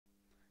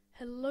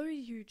Hello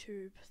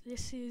YouTube,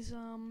 this is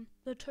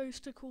the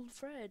toaster called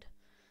Fred.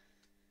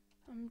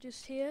 I'm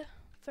just here,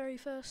 very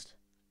first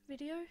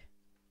video.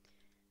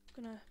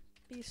 Gonna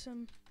be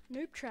some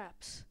noob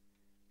traps,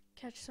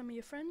 catch some of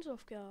your friends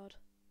off guard.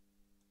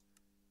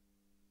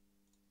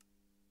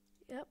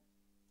 Yep.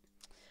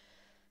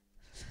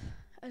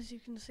 As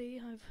you can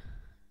see,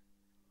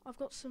 I've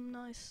got some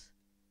nice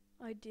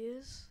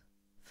ideas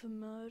for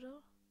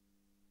murder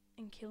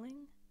and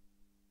killing.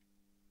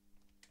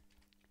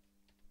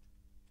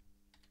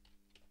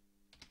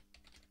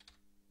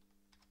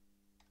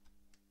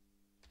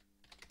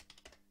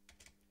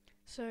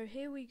 So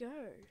here we go.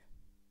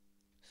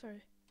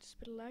 Sorry, just a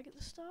bit of lag at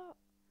the start.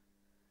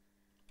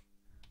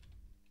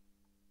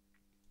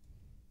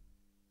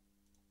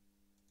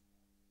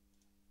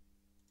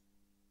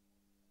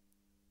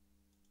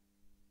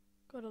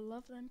 Gotta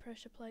love them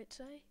pressure plates,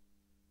 eh?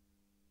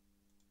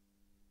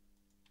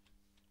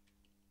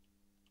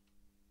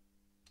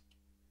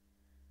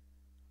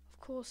 Of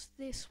course,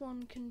 this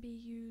one can be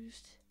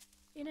used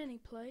in any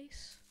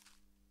place.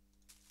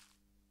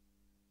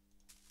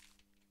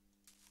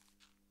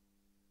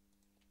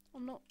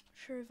 I'm not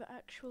sure if it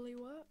actually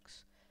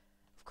works.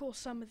 Of course,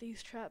 some of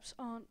these traps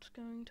aren't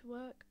going to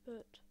work,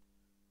 but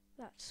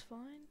that's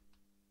fine.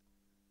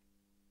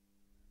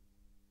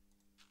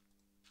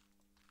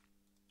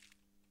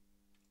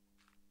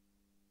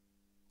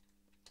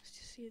 Let's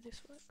just see if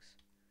this works.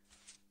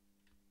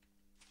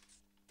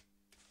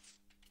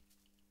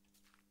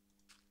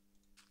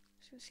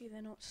 As you can see,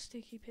 they're not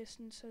sticky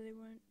pistons, so they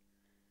won't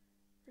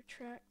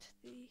retract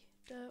the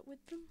dirt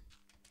with them.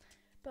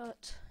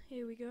 But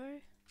here we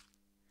go.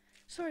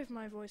 Sorry if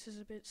my voice is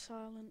a bit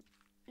silent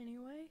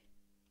anyway.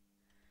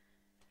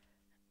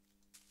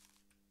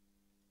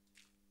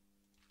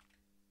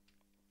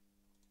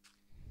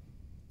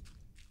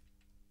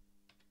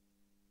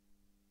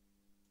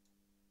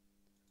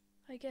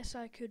 I guess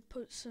I could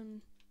put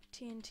some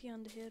TNT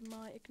under here, it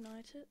might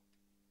ignite it.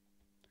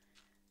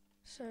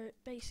 So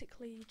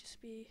basically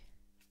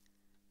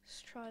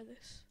let's try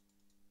this.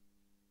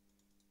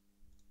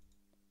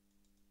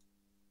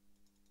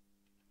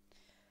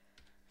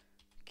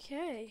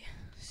 Okay,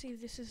 see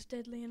if this is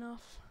deadly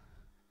enough.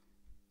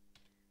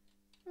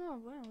 Oh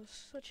wow,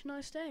 it's such a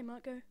nice day.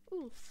 Might go,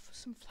 ooh,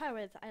 some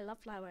flowers. I love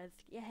flowers.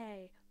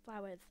 Yay,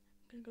 flowers.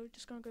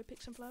 Just gonna go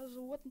pick some flowers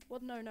or what?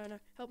 What? No, no, no.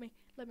 Help me.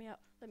 Let me out.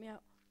 Let me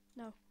out.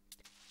 No.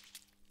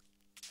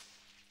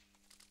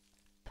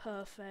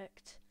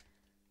 Perfect.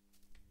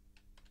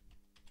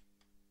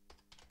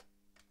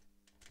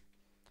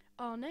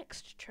 Our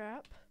next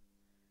trap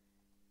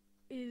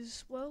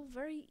is, well,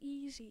 very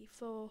easy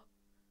for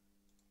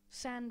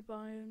sand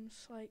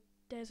biomes like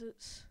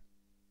deserts.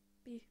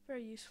 Be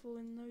very useful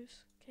in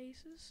those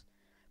cases,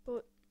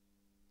 but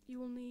you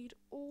will need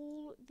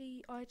all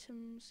the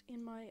items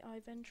in my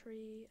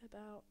inventory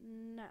about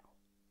now.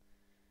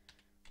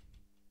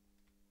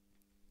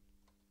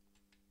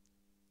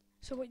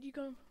 So what you're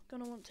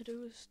gonna want to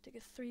do is dig a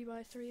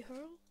 3x3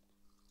 hole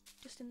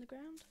just in the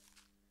ground,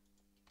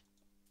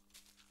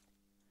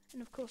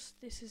 and of course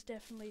this is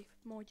definitely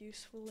more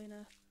useful in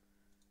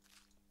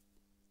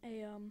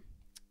a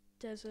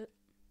desert.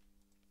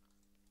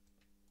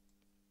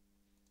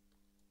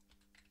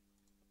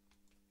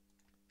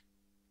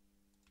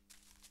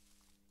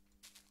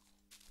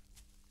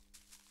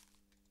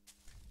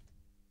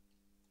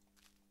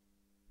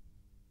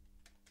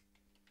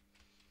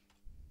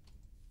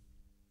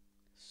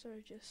 So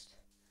just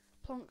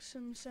plonk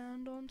some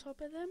sand on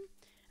top of them,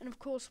 and of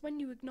course when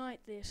you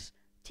ignite this,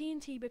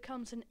 TNT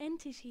becomes an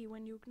entity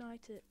when you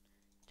ignite it.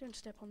 Don't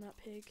step on that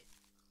pig.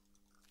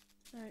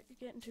 No, you're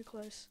getting too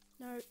close.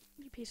 No,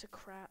 you piece of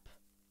crap.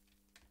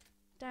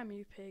 Damn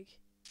you, pig.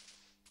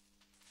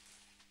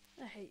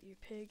 I hate you,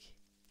 pig.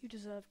 You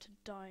deserve to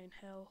die in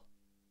hell.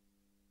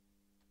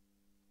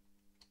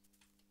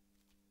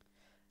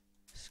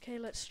 Okay,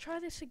 let's try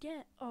this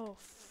again. Oh,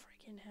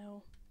 freaking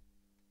hell.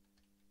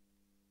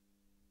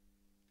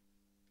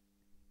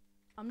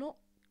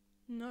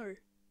 No,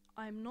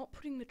 I'm not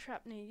putting the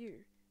trap near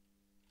you.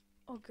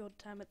 Oh god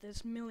damn it,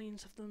 there's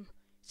millions of them.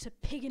 It's a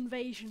pig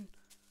invasion.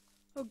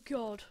 Oh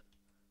god.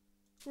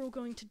 We're all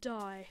going to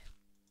die.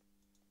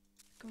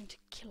 They're going to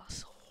kill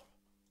us all.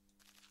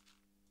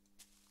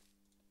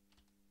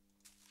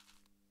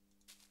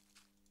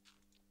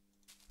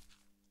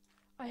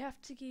 I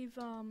have to give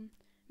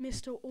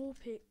Mr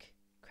Awepic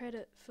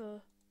credit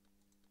for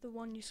the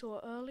one you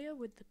saw earlier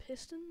with the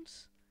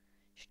pistons.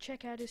 You should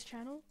check out his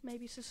channel,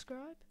 maybe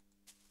subscribe.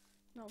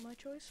 Not my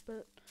choice,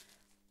 but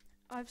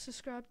I've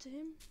subscribed to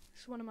him.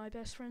 He's one of my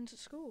best friends at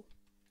school.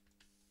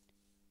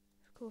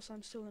 Of course,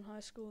 I'm still in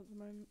high school at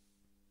the moment.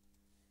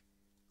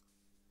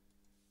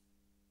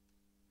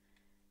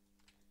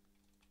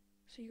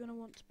 So you're going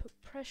to want to put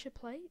pressure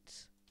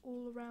plates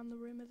all around the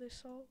rim of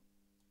this hole.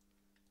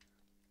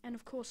 And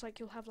of course,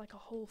 like, you'll have like a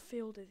whole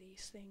field of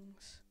these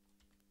things.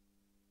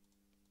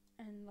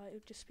 And like, it'll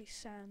just be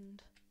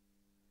sand.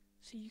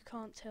 So you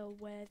can't tell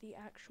where the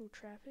actual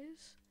trap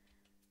is.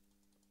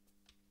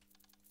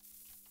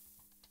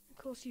 Of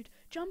course, you'd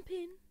jump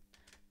in,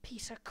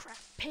 Piece of crap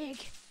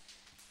pig!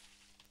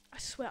 I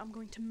swear I'm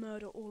going to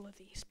murder all of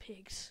these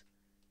pigs.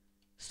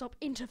 Stop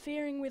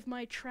interfering with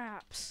my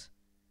traps.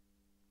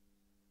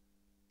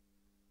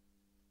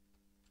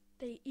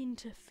 They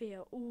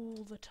interfere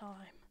all the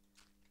time.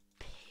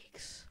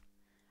 Pigs.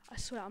 I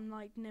swear I'm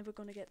like never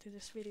gonna get through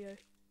this video.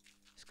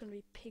 It's gonna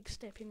be pig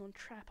stepping on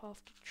trap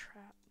after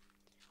trap.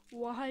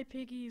 Why,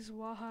 piggies,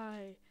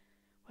 why?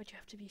 Why'd you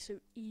have to be so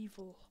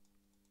evil?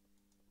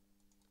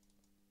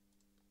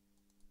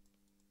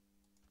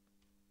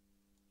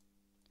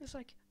 It's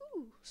like,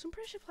 ooh, some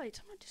pressure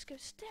plates. I might just go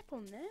step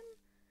on them.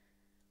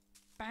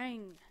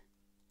 Bang!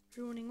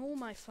 Ruining all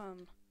my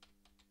fun.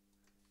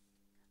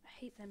 I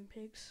hate them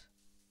pigs.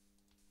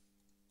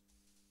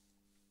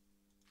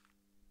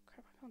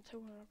 Crap, I can't tell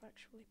where I've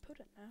actually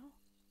put it now.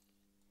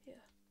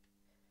 Here.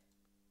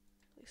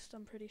 At least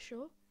I'm pretty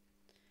sure.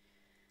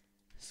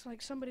 It's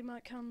like somebody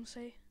might come and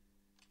say,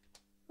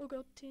 oh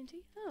god, TNT?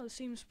 Oh, it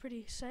seems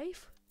pretty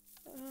safe.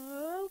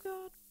 Oh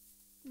god.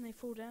 And they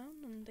fall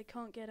down and they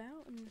can't get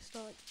out and they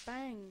start like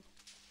bang.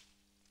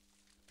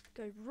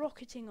 Go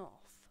rocketing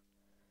off.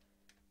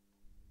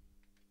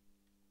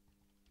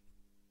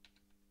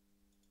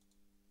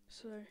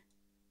 So,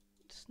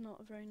 it's not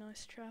a very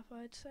nice trap,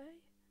 I'd say.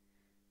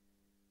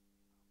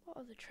 What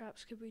other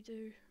traps could we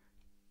do?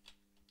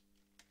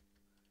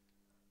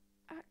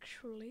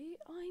 Actually,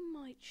 I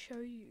might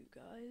show you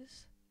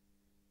guys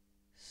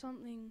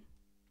something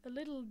a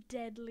little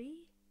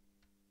deadly.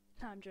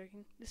 No, I'm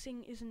joking. This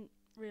thing isn't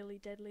really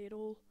deadly at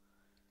all.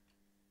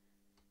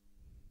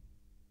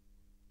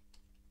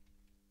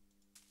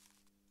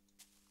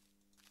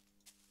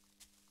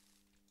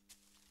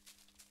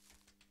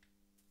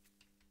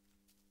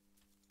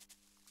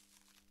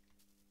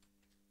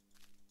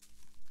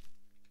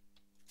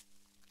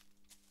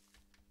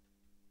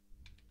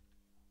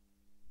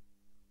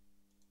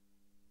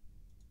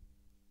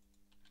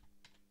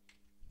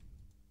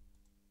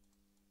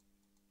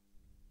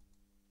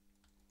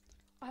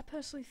 I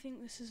personally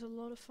think this is a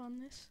lot of fun,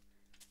 this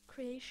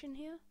creation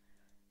here.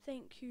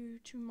 Thank you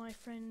to my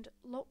friend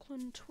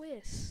Lachlan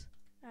Twiss,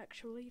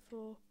 actually,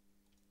 for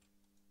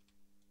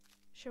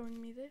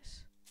showing me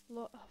this.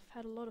 I've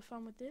had a lot of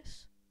fun with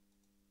this.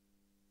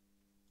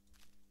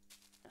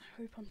 I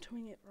hope I'm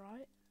doing it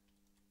right.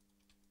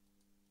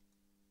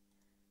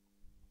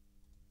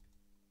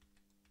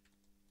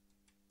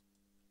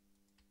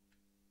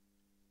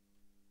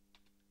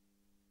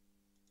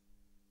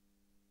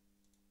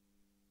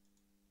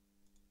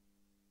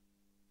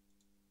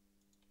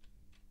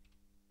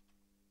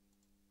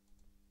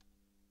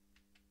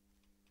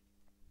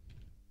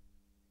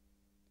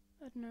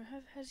 I don't know,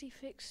 has he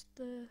fixed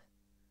the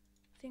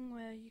thing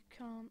where you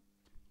can't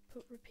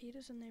put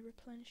repeaters and they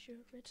replenish your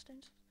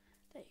redstones?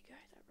 There you go,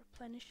 that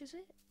replenishes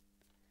it.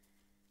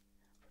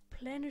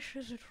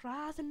 Replenishes it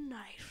rather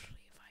nicely,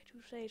 if I do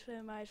say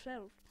so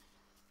myself.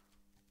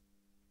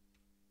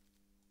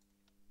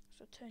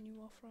 So I'll turn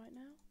you off right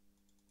now.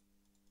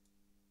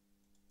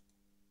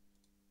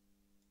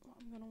 What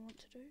I'm gonna want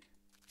to do.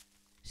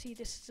 See,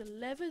 this is a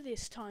lever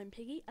this time,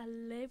 piggy, a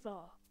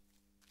lever.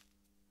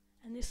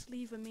 And this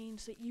lever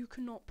means that you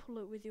cannot pull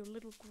it with your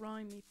little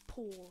grimy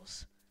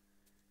paws.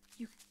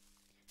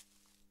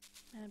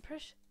 Man,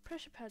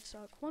 pressure pads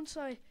suck. Once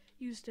I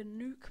used a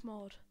nuke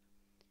mod,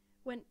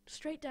 went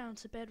straight down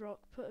to bedrock,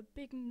 put a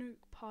big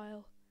nuke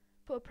pile,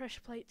 put a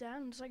pressure plate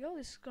down, and it's like, oh,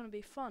 this is gonna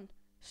be fun.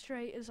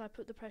 Straight as I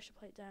put the pressure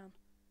plate down,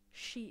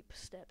 sheep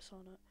steps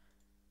on it.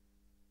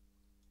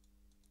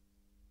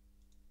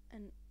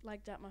 And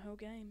like that my whole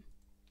game.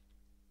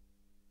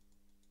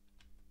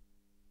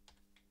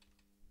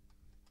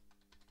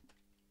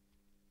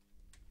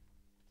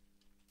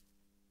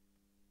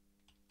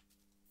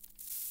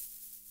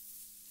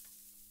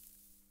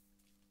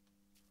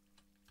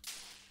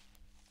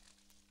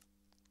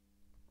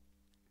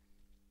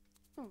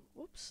 Oh,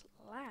 whoops,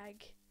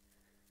 lag.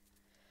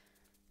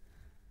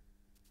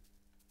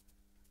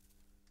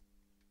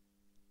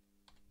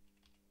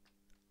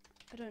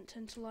 I don't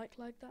tend to like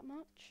lag that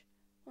much.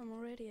 I'm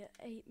already at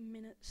 8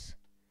 minutes.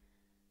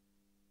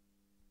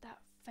 That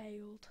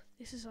failed.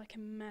 This is like a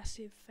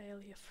massive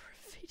failure for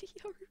a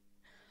video.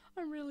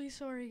 I'm really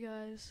sorry,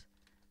 guys.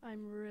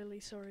 I'm really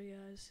sorry,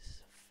 guys. This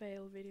is a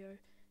fail video.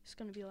 It's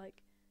gonna be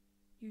like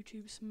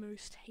YouTube's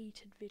most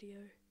hated video.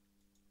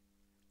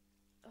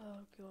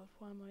 Oh god,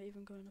 why am I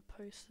even going to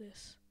post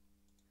this?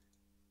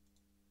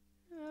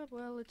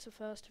 Well, it's a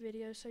first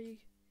video, so you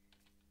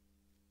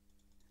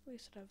at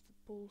least I'd have the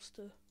balls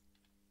to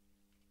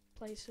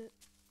place it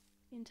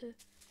into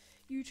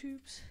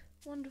YouTube's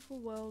wonderful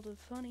world of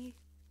funny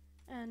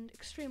and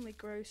extremely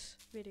gross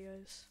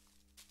videos.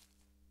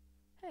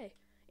 Hey,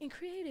 in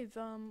creative,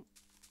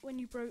 when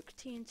you broke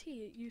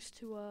TNT, it used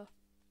to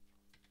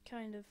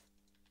kind of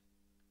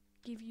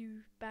give you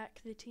back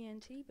the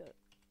TNT, but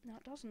now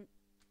it doesn't.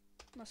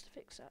 Must have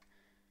fixed that.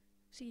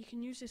 So you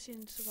can use this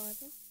in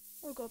survival.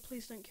 Oh god,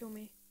 please don't kill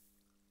me.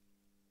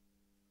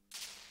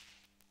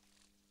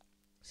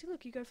 See,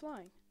 look, you go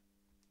flying.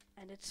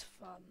 And it's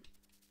fun.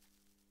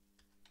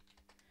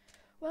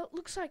 Well, it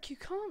looks like you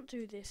can't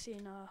do this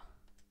in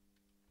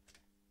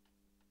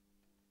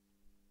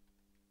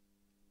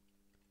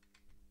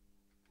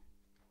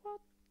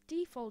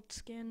default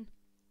skin.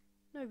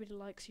 Nobody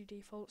likes you,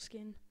 default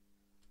skin.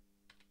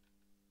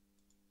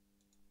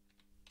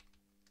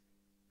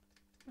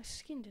 My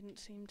skin didn't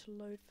seem to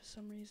load for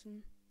some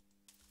reason.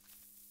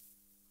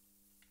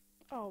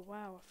 Oh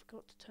wow, I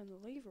forgot to turn the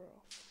lever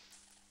off.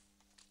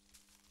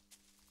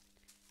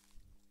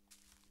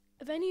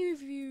 If any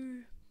of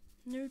you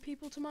new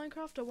people to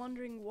Minecraft are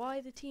wondering why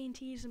the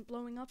TNT isn't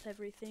blowing up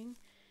everything,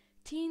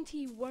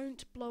 TNT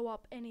won't blow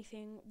up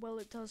anything. Well,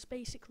 it does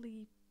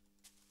basically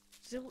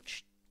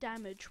zilch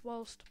damage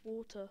whilst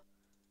water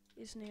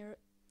is near it.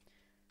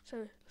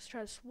 So let's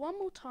try this one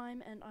more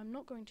time, and I'm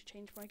not going to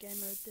change my game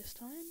mode this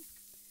time.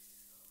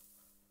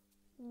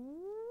 Whee!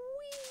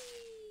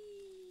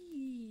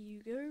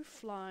 You go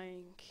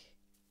flying.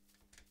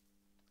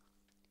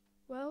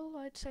 Well,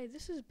 I'd say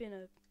this has been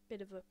a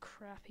bit of a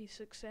crappy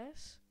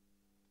success.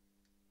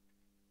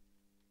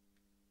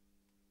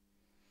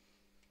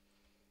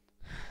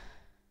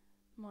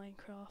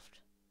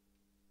 Minecraft.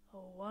 A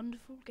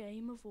wonderful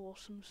game of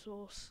awesome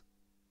sauce.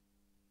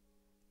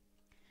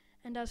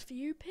 And as for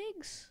you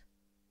pigs...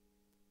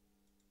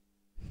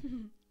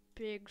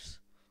 pigs.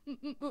 I'm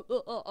going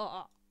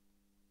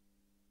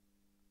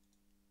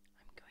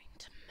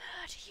to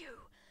murder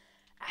you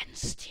and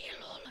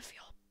steal all of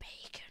your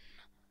bacon.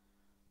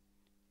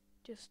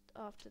 Just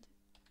after the...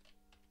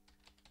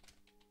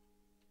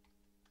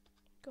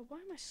 God, why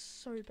am I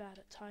so bad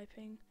at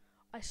typing?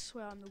 I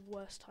swear I'm the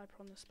worst typer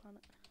on this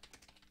planet.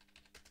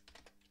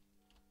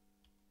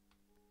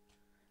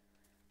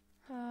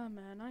 Ah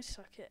man, I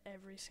suck at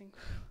every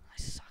single... I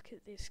suck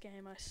at this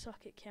game, I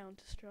suck at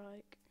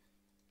Counter-Strike.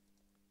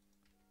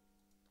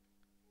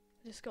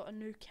 I just got a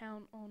new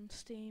account on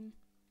Steam.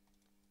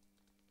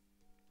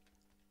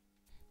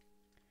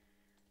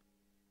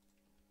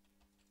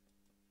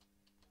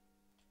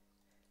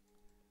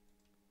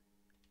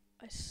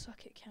 I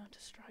suck at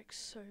Counter-Strike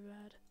so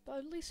bad. But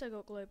at least I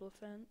got Global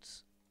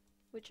Offense,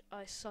 which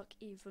I suck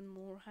even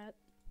more at.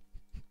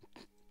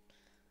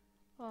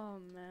 Oh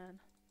man.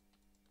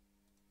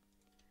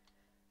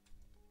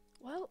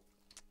 Well,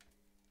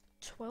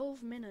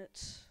 12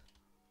 minutes.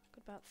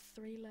 Got about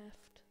 3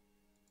 left.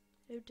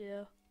 Oh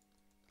dear.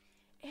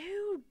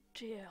 Oh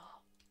dear.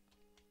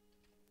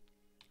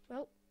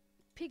 Well,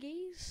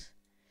 piggies.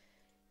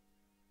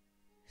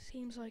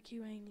 Seems like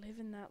you ain't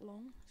living that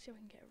long. See if I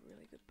can get a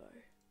really good bow.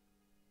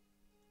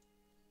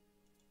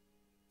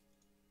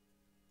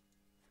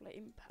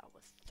 Flame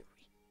power 3.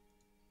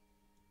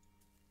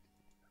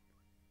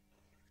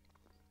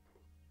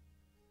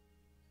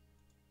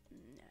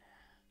 Nah.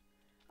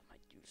 I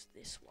might use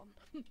this one.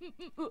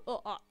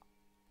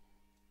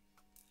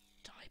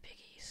 Die,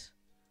 piggies.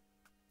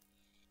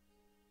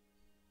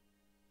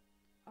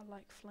 I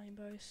like flame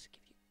bows.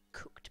 Give you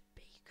cooked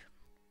bacon.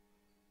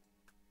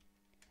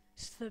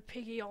 It's the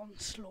piggy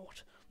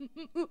onslaught.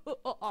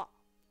 I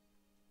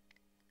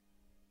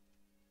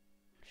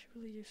should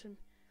really do some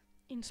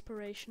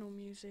inspirational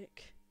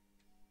music.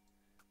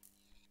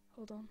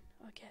 Hold on,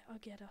 I'll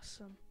get us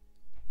some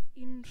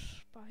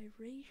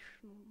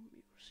inspirational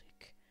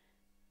music.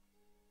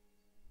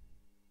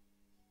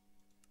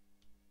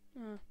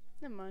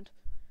 Never mind.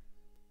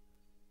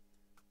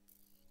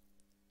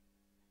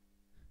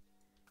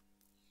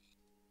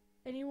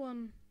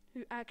 Anyone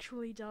who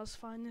actually does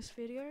find this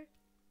video,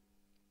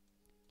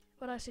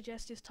 what I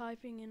suggest is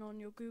typing in on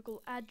your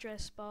Google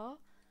address bar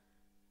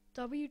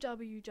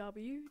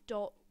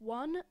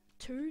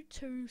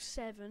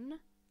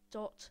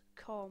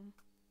www.1227.com.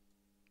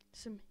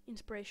 Some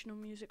inspirational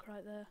music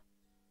right there.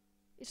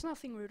 It's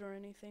nothing rude or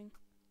anything.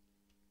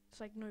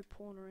 It's like no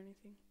porn or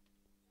anything.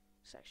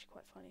 It's actually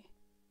quite funny.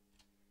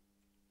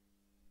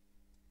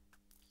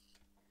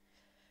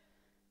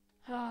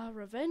 Ah,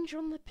 revenge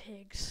on the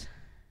pigs.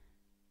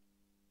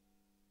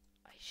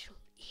 I shall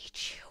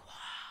eat you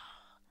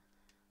all.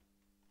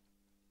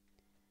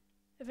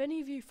 If any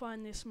of you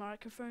find this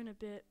microphone a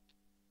bit,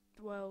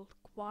 well,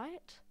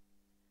 quiet,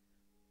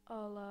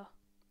 I'll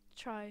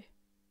try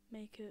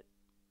make it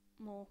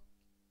more.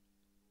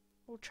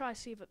 Or try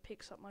see if it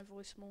picks up my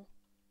voice more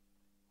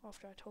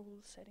after I toggle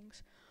the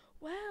settings.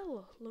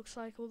 Well, looks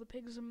like all the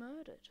pigs are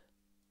murdered.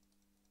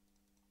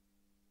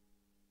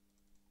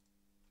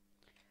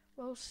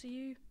 Well, see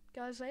you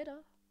guys later.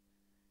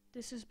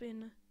 This has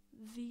been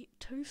the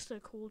toaster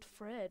called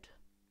Fred.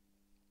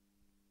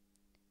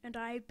 And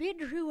I bid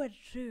you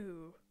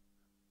adieu.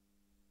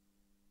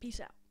 Peace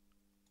out.